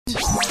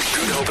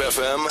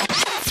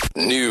FM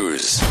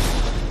News.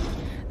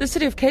 The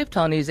City of Cape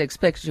Town is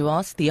expected to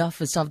ask the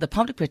Office of the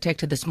Public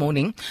Protector this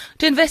morning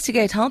to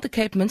investigate how the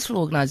Cape Minstrel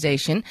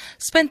Organisation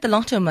spent the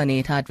Lotto money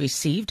it had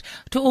received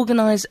to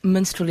organise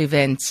minstrel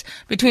events.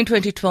 Between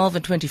 2012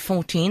 and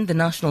 2014, the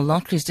National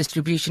Lotteries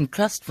Distribution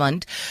Trust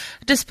Fund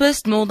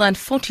disbursed more than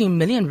 14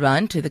 million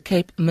rand to the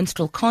Cape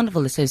Minstrel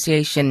Carnival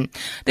Association.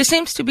 There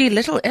seems to be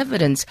little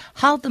evidence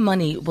how the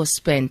money was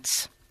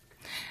spent.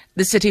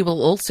 The city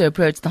will also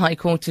approach the High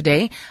Court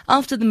today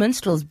after the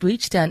minstrels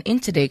breached an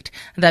interdict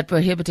that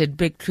prohibited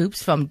big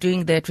troops from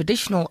doing their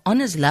traditional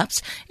honours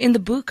laps in the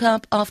Boo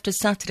Cup after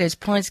Saturday's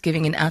prize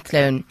giving in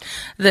Athlone.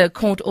 The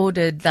court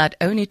ordered that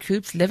only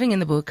troops living in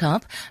the Boo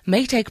Cup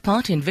may take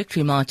part in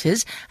victory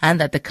marches and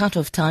that the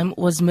cut-off time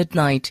was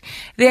midnight.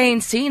 The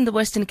ANC in the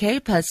Western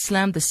Cape has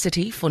slammed the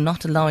city for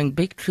not allowing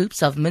big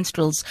troops of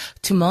minstrels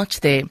to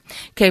march there.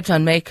 Cape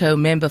Town Mako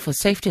member for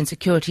Safety and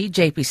Security,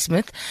 JP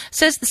Smith,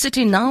 says the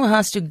city now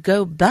has to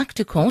go back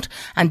to court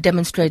and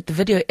demonstrate the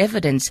video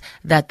evidence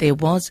that there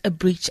was a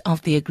breach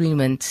of the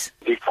agreement.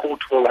 The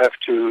court will have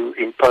to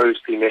impose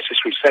the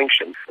necessary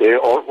sanctions. There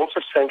are also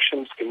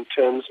sanctions in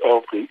terms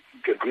of the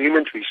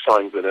agreement we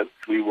signed with them.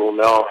 We will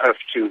now have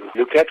to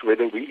look at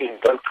whether we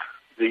invoke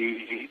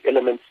the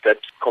elements that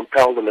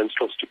compel the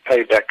minstrels to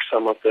pay back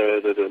some of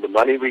the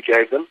money we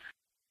gave them.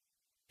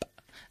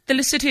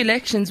 The city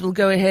elections will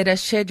go ahead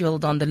as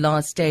scheduled on the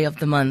last day of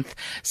the month.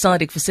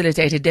 SADC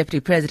facilitated Deputy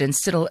President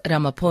Cyril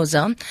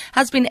Ramaphosa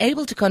has been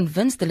able to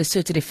convince the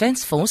Lesotho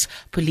Defence Force,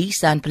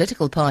 police and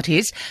political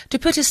parties to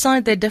put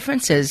aside their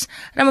differences.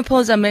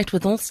 Ramaphosa met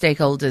with all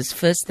stakeholders,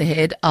 first the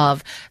head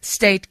of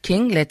State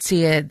King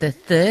Letsie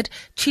III,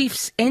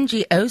 chiefs,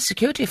 NGOs,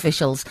 security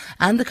officials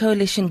and the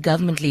coalition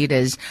government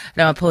leaders.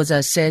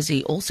 Ramaphosa says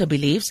he also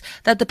believes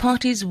that the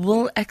parties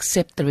will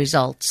accept the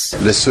results.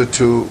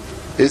 Lesotho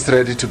is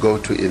ready to go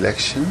to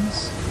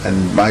elections,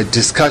 and my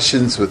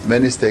discussions with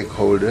many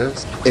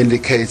stakeholders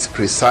indicates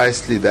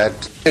precisely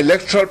that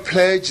electoral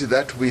pledge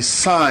that we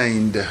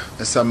signed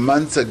some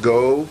months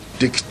ago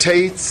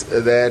dictates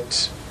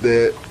that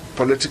the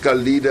political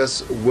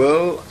leaders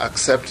will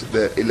accept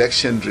the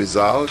election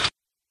result.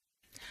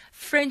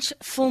 French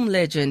film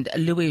legend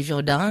Louis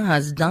Jourdan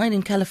has died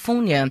in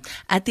California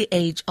at the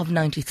age of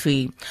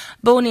 93.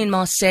 Born in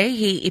Marseille,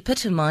 he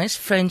epitomized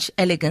French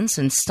elegance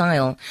and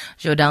style.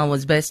 Jourdan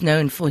was best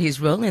known for his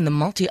role in the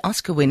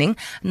multi-Oscar-winning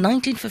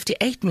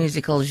 1958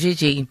 musical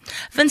Gigi.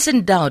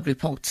 Vincent Dowd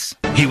reports.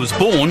 He was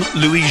born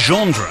Louis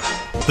Gendre,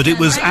 but it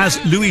was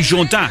as Louis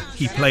Jourdan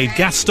he played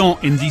Gaston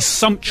in the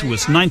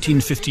sumptuous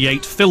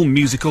 1958 film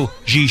musical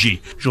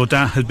Gigi.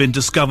 Jourdan had been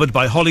discovered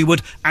by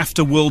Hollywood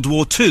after World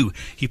War II.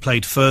 He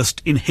played first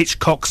in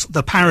Hitchcock's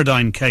The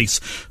Paradigm Case.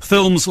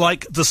 Films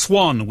like The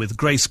Swan with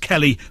Grace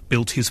Kelly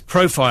built his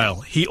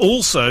profile. He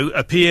also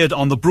appeared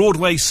on the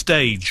Broadway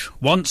stage,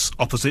 once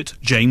opposite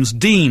James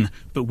Dean.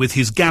 But with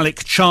his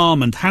Gallic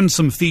charm and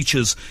handsome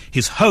features,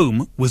 his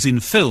home was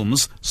in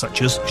films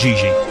such as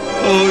Gigi.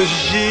 Oh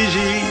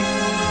Gigi,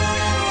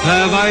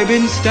 have I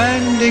been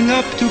standing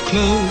up too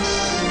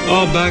close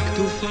or back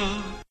too far?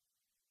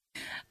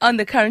 On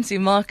the currency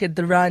market,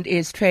 the rand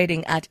is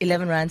trading at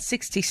 11 rand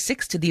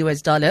 66 to the US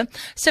dollar,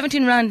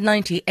 17 rand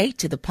 98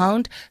 to the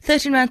pound,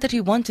 13 rand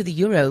 31 to the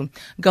euro.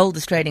 Gold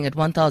is trading at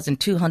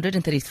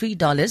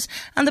 $1,233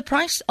 and the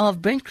price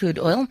of Brent crude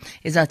oil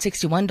is at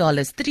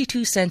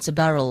 $61.32 a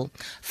barrel.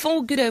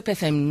 For Good Hope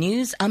FM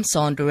News, I'm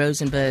Sandra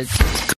Rosenberg.